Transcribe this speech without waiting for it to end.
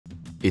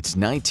It's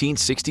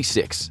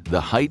 1966, the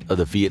height of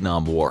the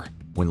Vietnam War,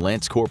 when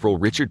Lance Corporal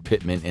Richard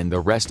Pittman and the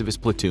rest of his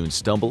platoon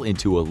stumble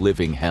into a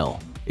living hell.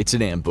 It's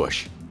an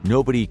ambush.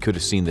 Nobody could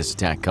have seen this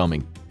attack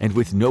coming, and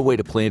with no way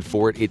to plan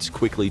for it, it's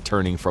quickly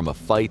turning from a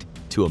fight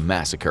to a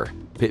massacre.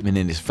 Pittman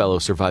and his fellow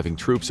surviving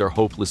troops are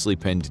hopelessly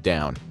pinned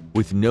down,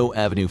 with no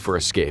avenue for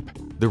escape.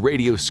 The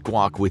radios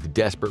squawk with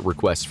desperate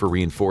requests for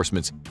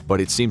reinforcements, but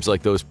it seems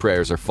like those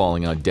prayers are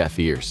falling on deaf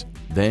ears.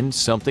 Then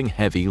something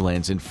heavy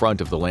lands in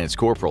front of the Lance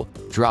Corporal,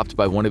 dropped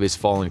by one of his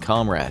fallen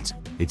comrades.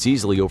 It's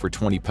easily over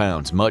 20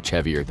 pounds, much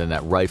heavier than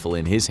that rifle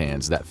in his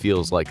hands that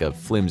feels like a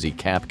flimsy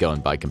cap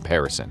gun by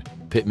comparison.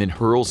 Pittman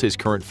hurls his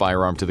current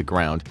firearm to the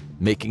ground,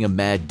 making a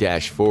mad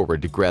dash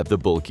forward to grab the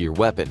bulkier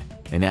weapon,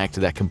 an act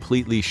that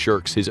completely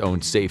shirks his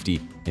own safety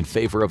in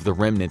favor of the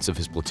remnants of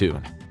his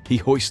platoon. He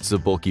hoists the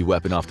bulky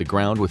weapon off the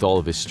ground with all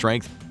of his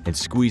strength and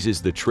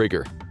squeezes the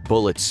trigger.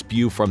 Bullets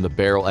spew from the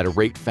barrel at a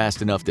rate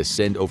fast enough to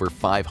send over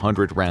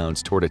 500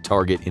 rounds toward a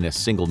target in a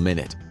single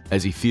minute.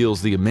 As he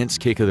feels the immense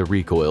kick of the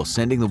recoil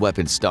sending the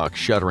weapon stock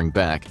shuddering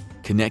back,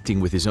 connecting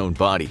with his own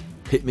body,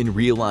 Pittman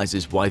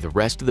realizes why the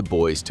rest of the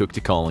boys took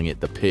to calling it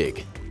the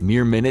Pig.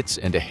 Mere minutes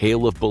and a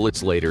hail of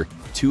bullets later,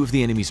 two of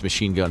the enemy's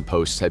machine gun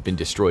posts had been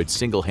destroyed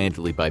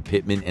single-handedly by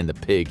Pittman and the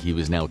Pig he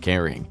was now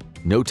carrying.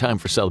 No time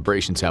for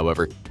celebrations,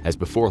 however, as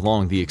before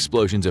long the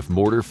explosions of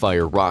mortar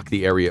fire rock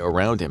the area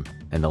around him,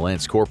 and the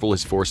Lance Corporal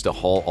is forced to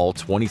haul all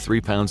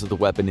 23 pounds of the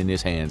weapon in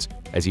his hands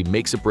as he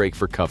makes a break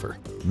for cover.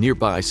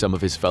 Nearby, some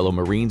of his fellow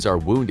Marines are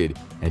wounded,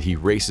 and he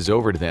races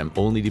over to them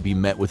only to be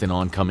met with an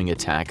oncoming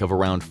attack of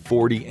around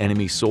 40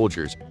 enemy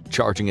soldiers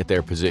charging at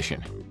their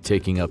position.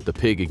 Taking up the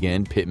Pig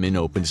again, Pittman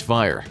opens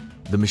fire.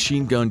 The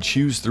machine gun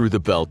chews through the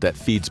belt that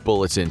feeds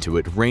bullets into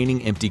it,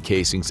 raining empty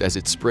casings as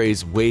it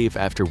sprays wave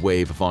after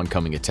wave of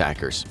oncoming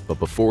attackers. But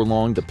before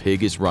long, the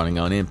Pig is running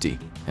on empty,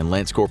 and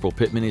Lance Corporal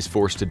Pittman is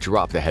forced to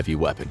drop the heavy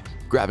weapon.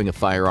 Grabbing a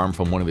firearm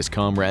from one of his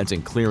comrades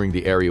and clearing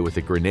the area with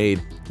a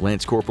grenade,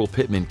 Lance Corporal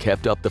Pittman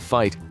kept up the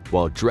fight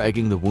while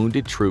dragging the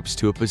wounded troops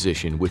to a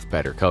position with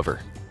better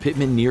cover.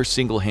 Pittman near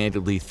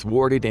single-handedly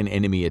thwarted an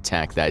enemy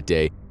attack that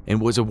day and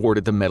was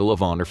awarded the Medal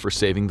of Honor for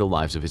saving the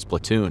lives of his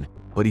platoon.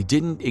 But he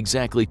didn't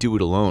exactly do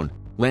it alone.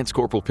 Lance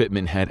Corporal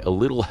Pittman had a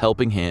little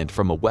helping hand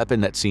from a weapon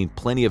that's seen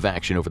plenty of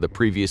action over the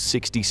previous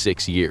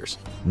 66 years.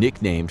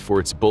 Nicknamed for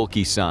its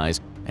bulky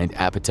size and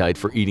appetite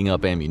for eating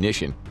up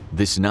ammunition,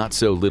 this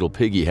not-so-little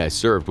piggy has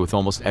served with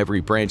almost every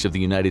branch of the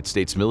United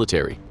States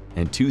military,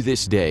 and to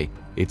this day,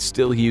 it's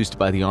still used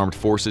by the armed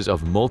forces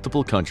of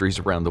multiple countries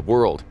around the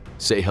world.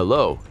 Say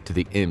hello to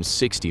the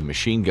M60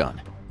 machine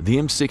gun. The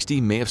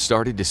M60 may have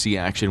started to see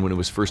action when it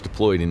was first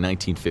deployed in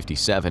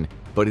 1957,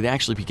 but it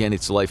actually began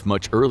its life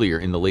much earlier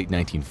in the late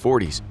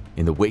 1940s,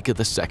 in the wake of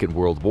the Second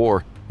World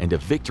War and a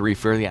victory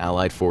for the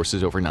Allied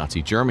forces over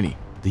Nazi Germany.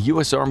 The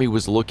US Army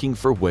was looking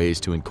for ways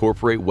to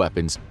incorporate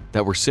weapons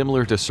that were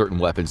similar to certain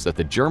weapons that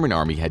the German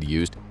Army had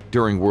used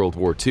during World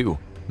War II.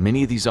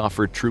 Many of these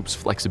offered troops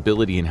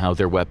flexibility in how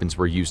their weapons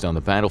were used on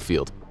the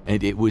battlefield,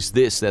 and it was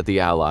this that the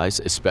Allies,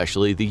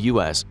 especially the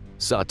US,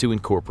 sought to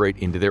incorporate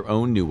into their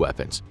own new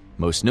weapons.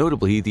 Most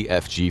notably the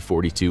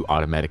FG-42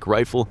 automatic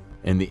rifle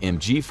and the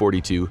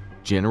MG-42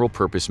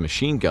 general-purpose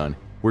machine gun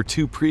were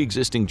two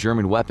pre-existing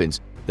German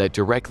weapons that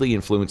directly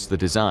influenced the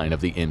design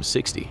of the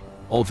M60.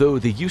 Although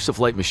the use of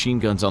light machine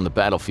guns on the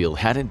battlefield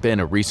hadn't been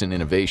a recent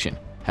innovation,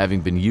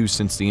 having been used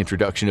since the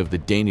introduction of the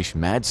Danish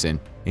Madsen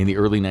in the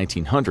early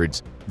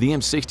 1900s, the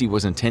M60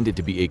 was intended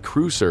to be a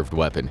crew-served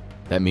weapon.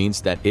 That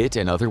means that it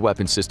and other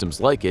weapon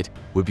systems like it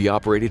would be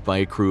operated by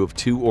a crew of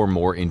 2 or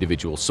more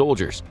individual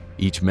soldiers.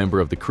 Each member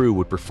of the crew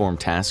would perform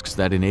tasks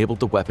that enabled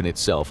the weapon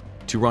itself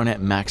to run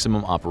at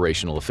maximum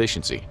operational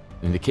efficiency.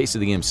 In the case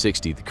of the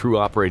M60, the crew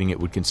operating it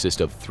would consist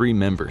of 3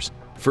 members.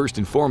 First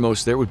and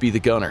foremost, there would be the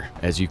gunner,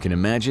 as you can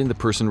imagine, the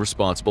person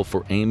responsible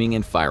for aiming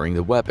and firing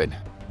the weapon.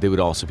 They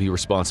would also be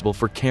responsible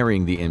for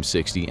carrying the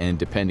M60 and,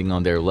 depending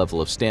on their level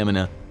of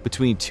stamina,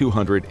 between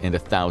 200 and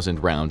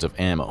 1,000 rounds of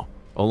ammo.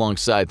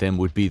 Alongside them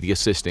would be the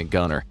assistant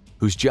gunner,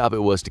 whose job it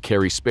was to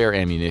carry spare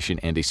ammunition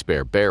and a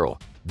spare barrel.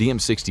 The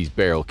M60's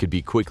barrel could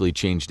be quickly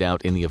changed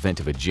out in the event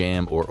of a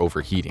jam or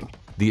overheating.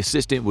 The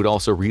assistant would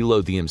also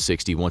reload the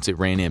M60 once it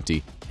ran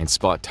empty and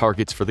spot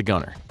targets for the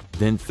gunner.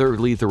 Then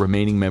thirdly, the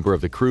remaining member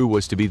of the crew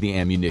was to be the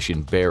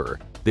ammunition bearer.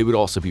 They would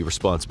also be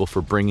responsible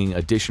for bringing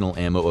additional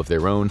ammo of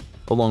their own,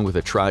 along with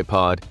a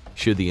tripod,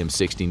 should the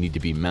M60 need to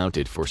be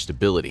mounted for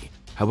stability.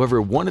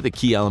 However, one of the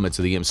key elements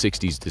of the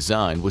M60's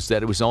design was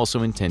that it was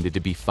also intended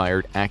to be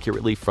fired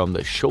accurately from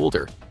the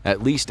shoulder,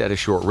 at least at a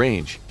short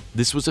range.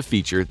 This was a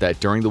feature that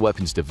during the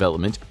weapon's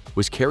development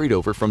was carried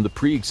over from the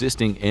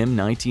pre-existing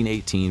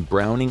M1918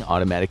 Browning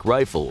automatic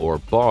rifle, or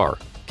BAR.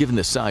 Given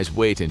the size,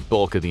 weight, and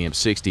bulk of the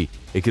M60,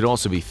 it could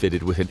also be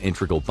fitted with an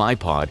integral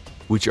bipod,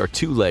 which are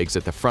 2 legs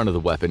at the front of the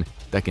weapon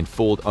that can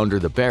fold under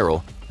the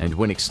barrel and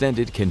when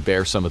extended can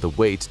bear some of the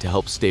weight to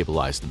help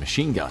stabilize the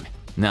machine gun.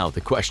 Now,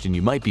 the question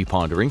you might be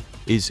pondering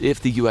is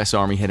if the US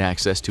Army had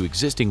access to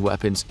existing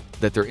weapons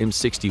that their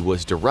M60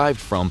 was derived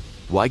from,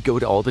 Why go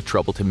to all the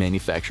trouble to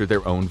manufacture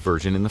their own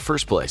version in the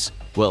first place?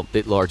 Well,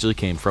 it largely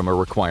came from a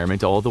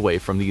requirement all the way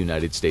from the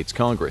United States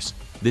Congress.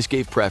 This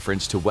gave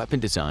preference to weapon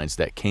designs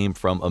that came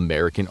from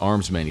American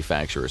arms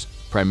manufacturers.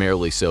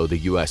 Primarily so, the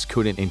US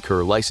couldn't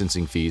incur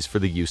licensing fees for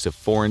the use of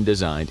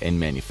foreign-designed and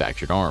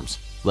manufactured arms,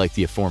 like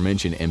the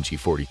aforementioned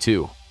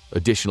MG42.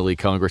 Additionally,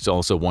 Congress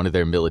also wanted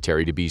their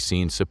military to be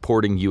seen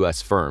supporting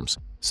US firms,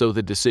 so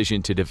the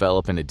decision to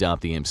develop and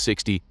adopt the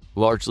M60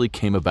 largely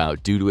came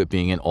about due to it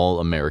being an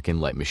all-American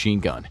light machine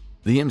gun.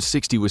 The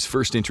M60 was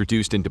first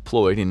introduced and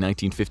deployed in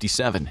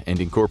 1957 and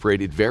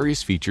incorporated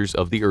various features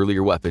of the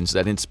earlier weapons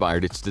that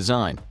inspired its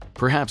design.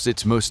 Perhaps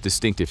its most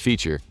distinctive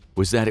feature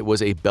was that it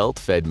was a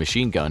belt-fed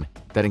machine gun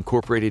that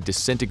incorporated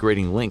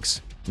disintegrating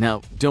links.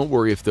 Now, don't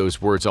worry if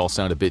those words all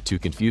sound a bit too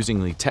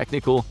confusingly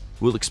technical,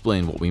 we'll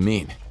explain what we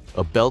mean.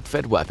 A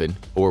belt-fed weapon,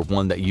 or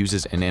one that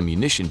uses an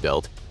ammunition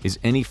belt, is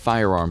any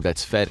firearm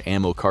that's fed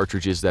ammo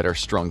cartridges that are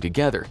strung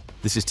together.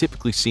 This is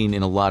typically seen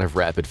in a lot of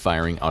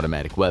rapid-firing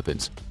automatic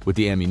weapons, with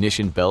the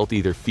ammunition belt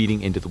either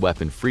feeding into the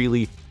weapon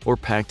freely or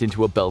packed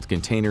into a belt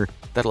container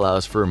that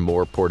allows for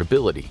more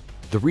portability.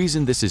 The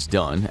reason this is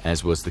done,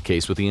 as was the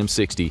case with the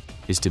M60,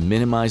 is to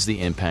minimize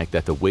the impact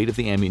that the weight of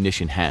the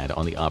ammunition had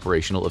on the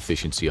operational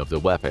efficiency of the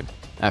weapon.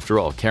 After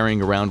all,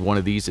 carrying around one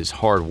of these is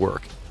hard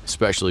work,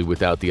 especially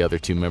without the other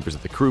two members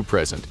of the crew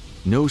present.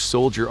 No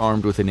soldier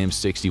armed with an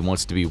M60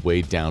 wants to be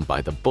weighed down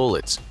by the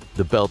bullets.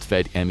 The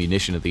belt-fed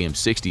ammunition of the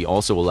M60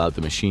 also allowed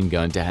the machine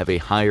gun to have a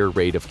higher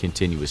rate of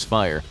continuous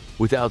fire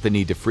without the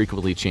need to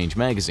frequently change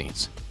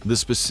magazines. The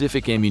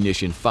specific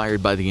ammunition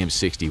fired by the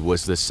M60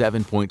 was the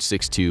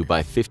 7.62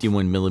 by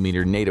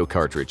 51mm NATO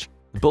cartridge,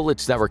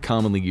 bullets that were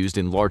commonly used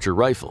in larger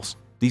rifles.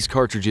 These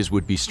cartridges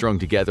would be strung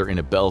together in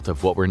a belt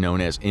of what were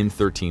known as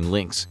M13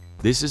 links.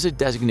 This is a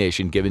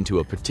designation given to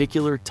a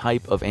particular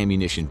type of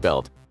ammunition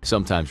belt,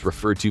 sometimes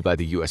referred to by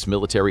the US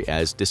military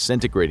as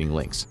disintegrating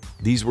links.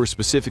 These were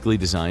specifically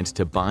designed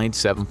to bind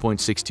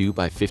 7.62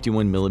 by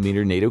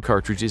 51mm NATO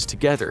cartridges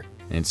together,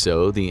 and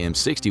so the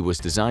M60 was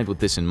designed with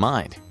this in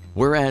mind.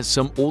 Whereas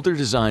some older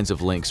designs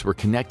of links were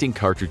connecting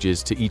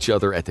cartridges to each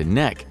other at the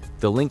neck,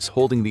 the links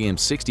holding the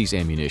M60's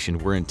ammunition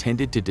were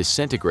intended to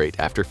disintegrate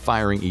after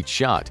firing each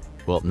shot.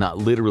 Well, not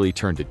literally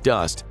turn to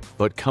dust,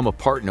 but come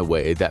apart in a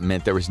way that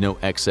meant there was no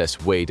excess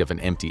weight of an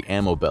empty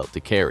ammo belt to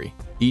carry.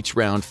 Each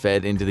round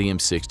fed into the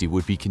M60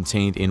 would be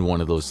contained in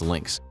one of those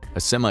links. A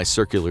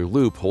semicircular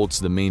loop holds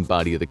the main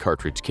body of the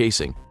cartridge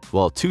casing,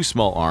 while two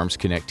small arms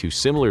connect to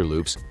similar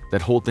loops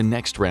that hold the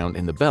next round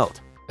in the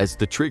belt. As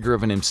the trigger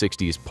of an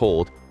M60 is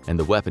pulled and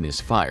the weapon is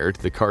fired,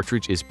 the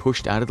cartridge is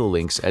pushed out of the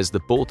links as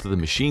the bolt of the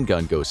machine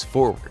gun goes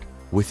forward.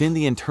 Within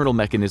the internal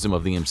mechanism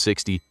of the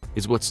M60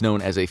 is what's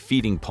known as a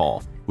feeding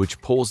pawl,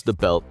 which pulls the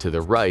belt to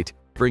the right,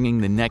 bringing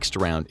the next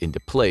round into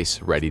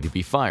place, ready to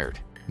be fired.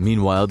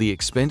 Meanwhile, the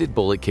expended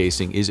bullet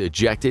casing is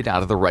ejected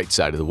out of the right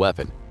side of the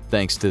weapon.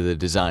 Thanks to the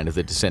design of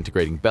the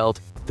disintegrating belt,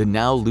 the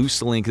now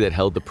loose link that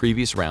held the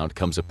previous round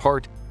comes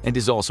apart and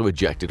is also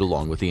ejected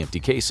along with the empty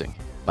casing.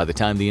 By the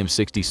time the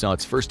M60 saw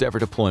its first ever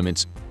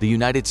deployments, the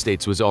United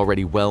States was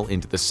already well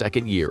into the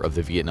second year of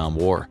the Vietnam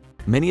War.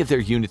 Many of their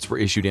units were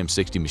issued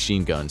M60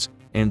 machine guns,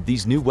 and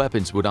these new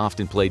weapons would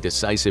often play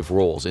decisive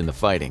roles in the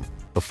fighting.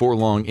 Before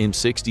long,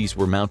 M60s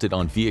were mounted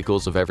on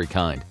vehicles of every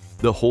kind.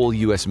 The whole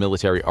US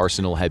military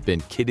arsenal had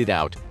been kitted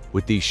out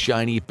with these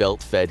shiny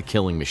belt-fed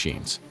killing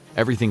machines.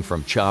 Everything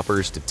from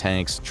choppers to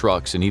tanks,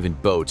 trucks, and even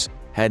boats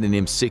had an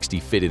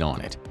M60 fitted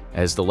on it,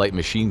 as the light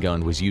machine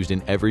gun was used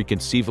in every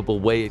conceivable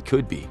way it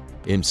could be.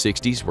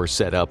 M60s were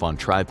set up on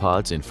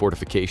tripods in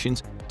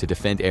fortifications to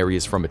defend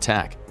areas from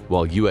attack,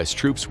 while US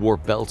troops wore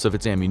belts of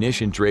its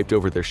ammunition draped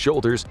over their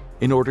shoulders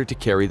in order to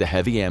carry the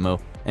heavy ammo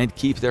and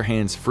keep their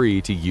hands free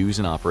to use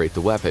and operate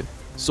the weapon.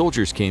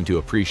 Soldiers came to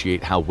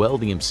appreciate how well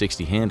the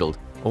M60 handled,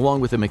 along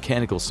with the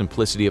mechanical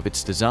simplicity of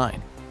its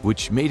design,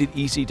 which made it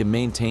easy to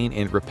maintain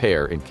and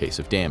repair in case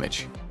of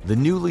damage. The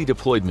newly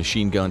deployed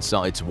machine gun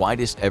saw its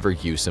widest ever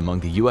use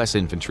among the US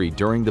infantry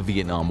during the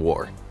Vietnam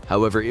War.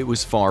 However, it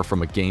was far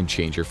from a game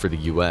changer for the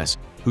US,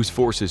 whose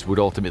forces would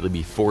ultimately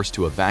be forced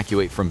to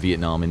evacuate from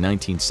Vietnam in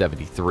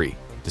 1973.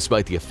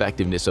 Despite the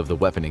effectiveness of the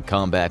weapon in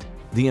combat,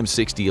 the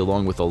M60,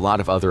 along with a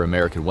lot of other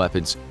American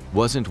weapons,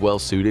 wasn't well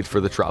suited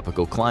for the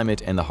tropical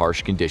climate and the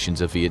harsh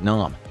conditions of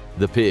Vietnam.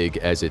 The Pig,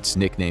 as its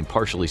nickname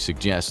partially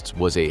suggests,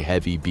 was a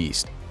heavy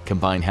beast,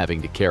 combined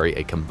having to carry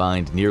a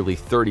combined nearly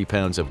 30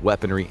 pounds of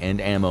weaponry and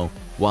ammo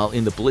while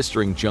in the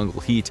blistering jungle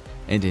heat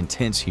and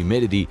intense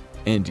humidity,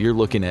 and you're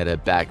looking at a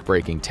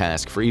back-breaking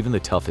task for even the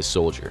toughest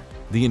soldier.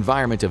 The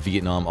environment of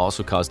Vietnam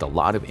also caused a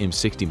lot of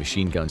M60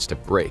 machine guns to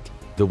break.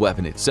 The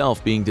weapon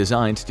itself, being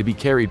designed to be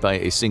carried by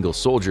a single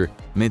soldier,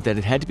 meant that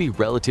it had to be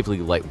relatively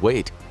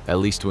lightweight, at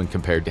least when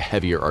compared to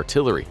heavier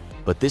artillery.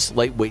 But this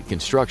lightweight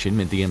construction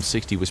meant the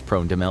M60 was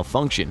prone to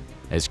malfunction,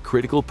 as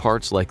critical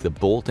parts like the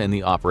bolt and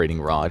the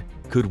operating rod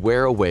could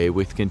wear away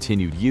with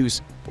continued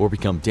use or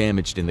become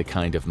damaged in the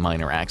kind of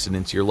minor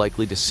accidents you're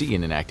likely to see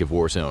in an active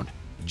war zone.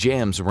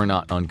 Jams were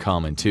not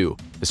uncommon too,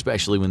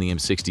 especially when the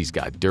M60s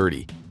got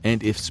dirty.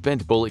 And if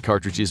spent bullet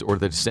cartridges or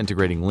the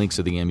disintegrating links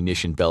of the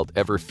ammunition belt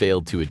ever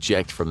failed to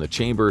eject from the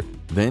chamber,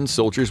 then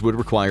soldiers would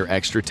require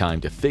extra time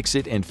to fix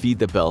it and feed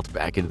the belt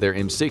back into their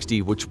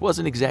M60, which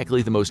wasn't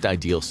exactly the most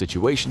ideal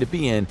situation to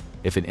be in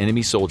if an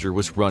enemy soldier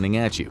was running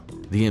at you.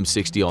 The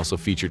M60 also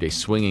featured a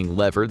swinging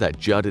lever that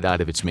jutted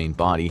out of its main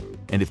body,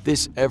 and if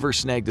this ever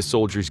snagged a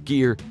soldier's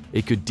gear,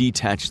 it could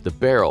detach the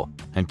barrel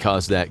and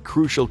cause that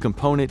crucial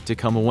component to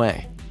come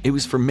away. It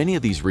was for many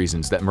of these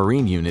reasons that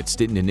Marine units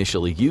didn't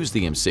initially use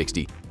the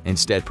M60,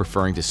 instead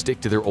preferring to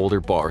stick to their older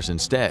bars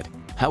instead.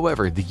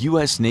 However, the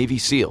U.S. Navy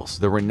SEALs,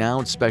 the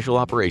renowned Special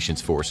Operations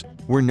Force,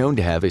 were known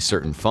to have a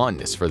certain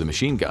fondness for the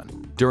machine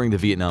gun. During the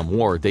Vietnam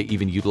War, they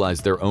even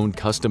utilized their own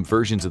custom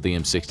versions of the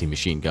M60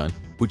 machine gun,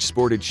 which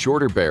sported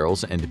shorter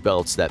barrels and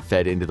belts that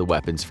fed into the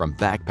weapons from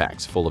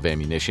backpacks full of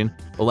ammunition,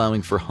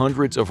 allowing for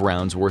hundreds of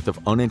rounds worth of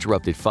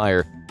uninterrupted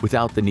fire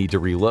without the need to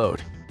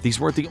reload. These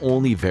weren't the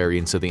only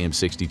variants of the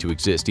M60 to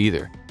exist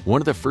either.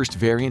 One of the first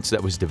variants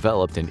that was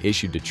developed and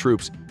issued to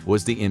troops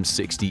was the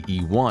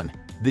M60E1.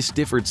 This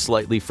differed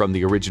slightly from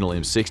the original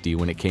M60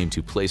 when it came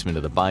to placement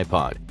of the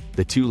bipod.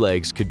 The two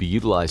legs could be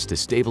utilized to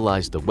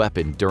stabilize the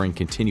weapon during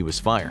continuous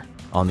fire.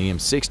 On the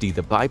M60,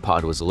 the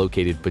bipod was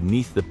located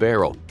beneath the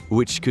barrel,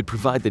 which could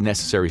provide the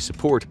necessary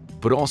support,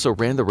 but also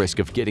ran the risk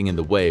of getting in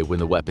the way when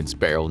the weapon's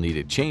barrel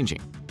needed changing.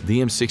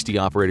 The M60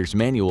 operator's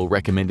manual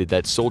recommended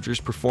that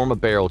soldiers perform a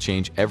barrel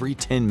change every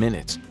 10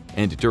 minutes,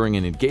 and during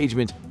an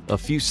engagement, a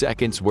few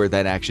seconds where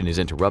that action is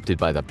interrupted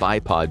by the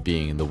bipod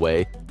being in the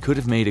way could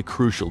have made a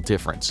crucial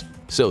difference.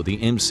 So the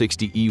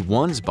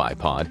M60E1's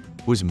bipod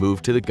was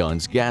moved to the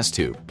gun's gas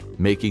tube,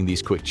 making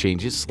these quick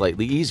changes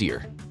slightly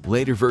easier.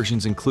 Later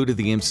versions included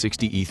the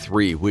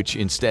M60E3, which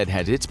instead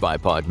had its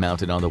bipod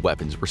mounted on the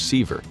weapon's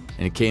receiver,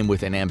 and it came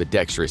with an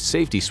ambidextrous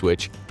safety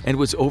switch and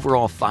was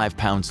overall 5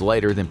 pounds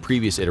lighter than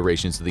previous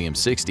iterations of the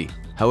M60.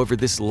 However,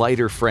 this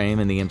lighter frame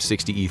and the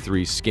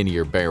M60E3's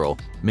skinnier barrel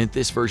meant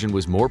this version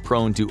was more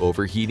prone to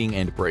overheating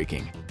and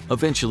breaking.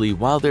 Eventually,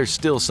 while there's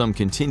still some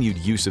continued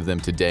use of them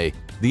today,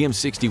 the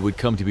M60 would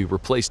come to be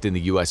replaced in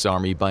the US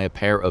Army by a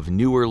pair of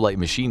newer light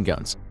machine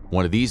guns.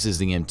 One of these is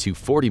the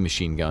M240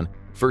 machine gun,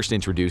 first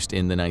introduced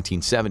in the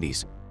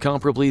 1970s.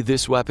 Comparably,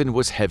 this weapon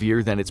was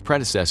heavier than its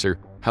predecessor,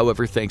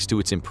 however, thanks to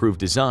its improved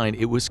design,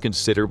 it was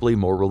considerably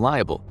more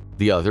reliable.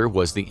 The other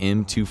was the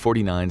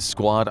M249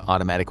 Squad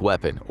Automatic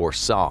Weapon, or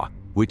SAW,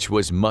 which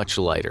was much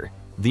lighter.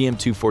 The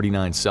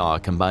M249 SAW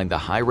combined the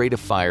high rate of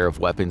fire of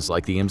weapons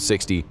like the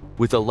M60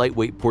 with the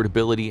lightweight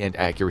portability and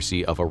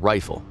accuracy of a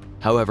rifle.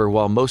 However,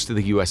 while most of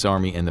the US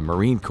Army and the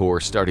Marine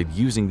Corps started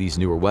using these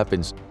newer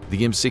weapons,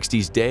 the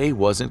M60's day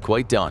wasn't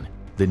quite done.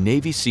 The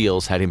Navy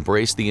SEALs had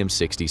embraced the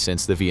M60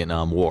 since the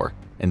Vietnam War,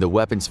 and the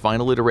weapon's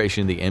final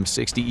iteration, the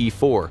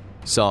M60E4,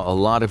 saw a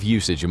lot of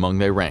usage among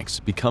their ranks,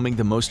 becoming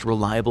the most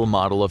reliable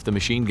model of the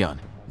machine gun.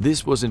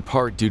 This was in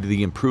part due to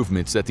the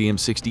improvements that the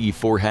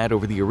M60E4 had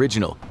over the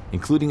original,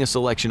 including a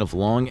selection of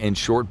long and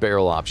short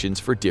barrel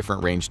options for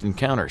different ranged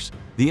encounters.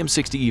 The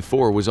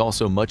M60E4 was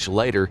also much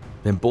lighter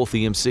than both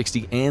the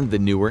M60 and the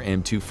newer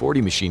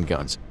M240 machine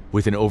guns,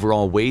 with an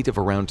overall weight of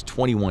around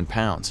 21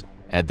 pounds.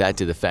 Add that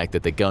to the fact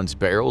that the gun's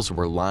barrels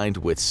were lined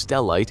with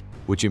stellite,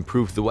 which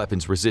improved the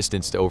weapon's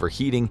resistance to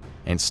overheating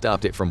and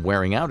stopped it from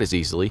wearing out as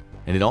easily,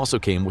 and it also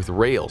came with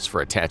rails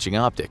for attaching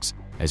optics,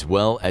 as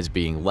well as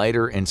being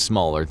lighter and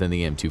smaller than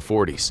the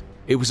M240s.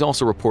 It was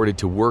also reported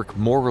to work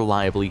more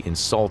reliably in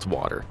salt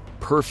water,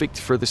 perfect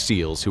for the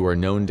SEALs who are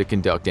known to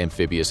conduct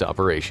amphibious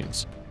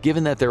operations.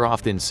 Given that they're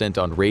often sent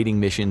on raiding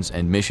missions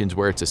and missions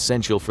where it's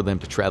essential for them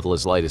to travel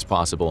as light as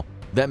possible,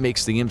 that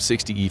makes the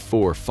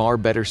M60E4 far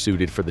better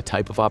suited for the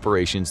type of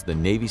operations the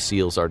Navy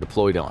SEALs are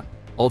deployed on.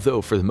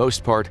 Although, for the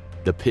most part,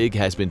 the pig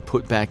has been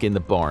put back in the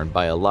barn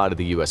by a lot of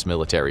the US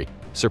military,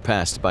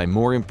 surpassed by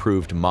more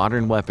improved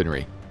modern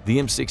weaponry, the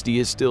M60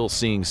 is still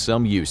seeing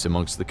some use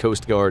amongst the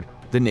Coast Guard,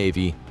 the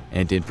Navy,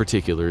 and in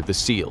particular the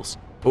SEALs,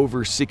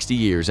 over 60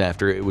 years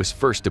after it was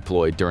first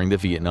deployed during the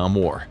Vietnam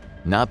War.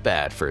 Not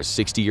bad for a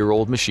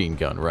 60-year-old machine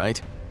gun, right?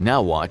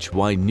 Now watch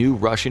why new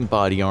Russian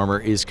body armor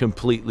is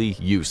completely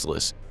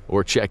useless,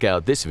 or check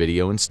out this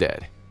video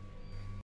instead.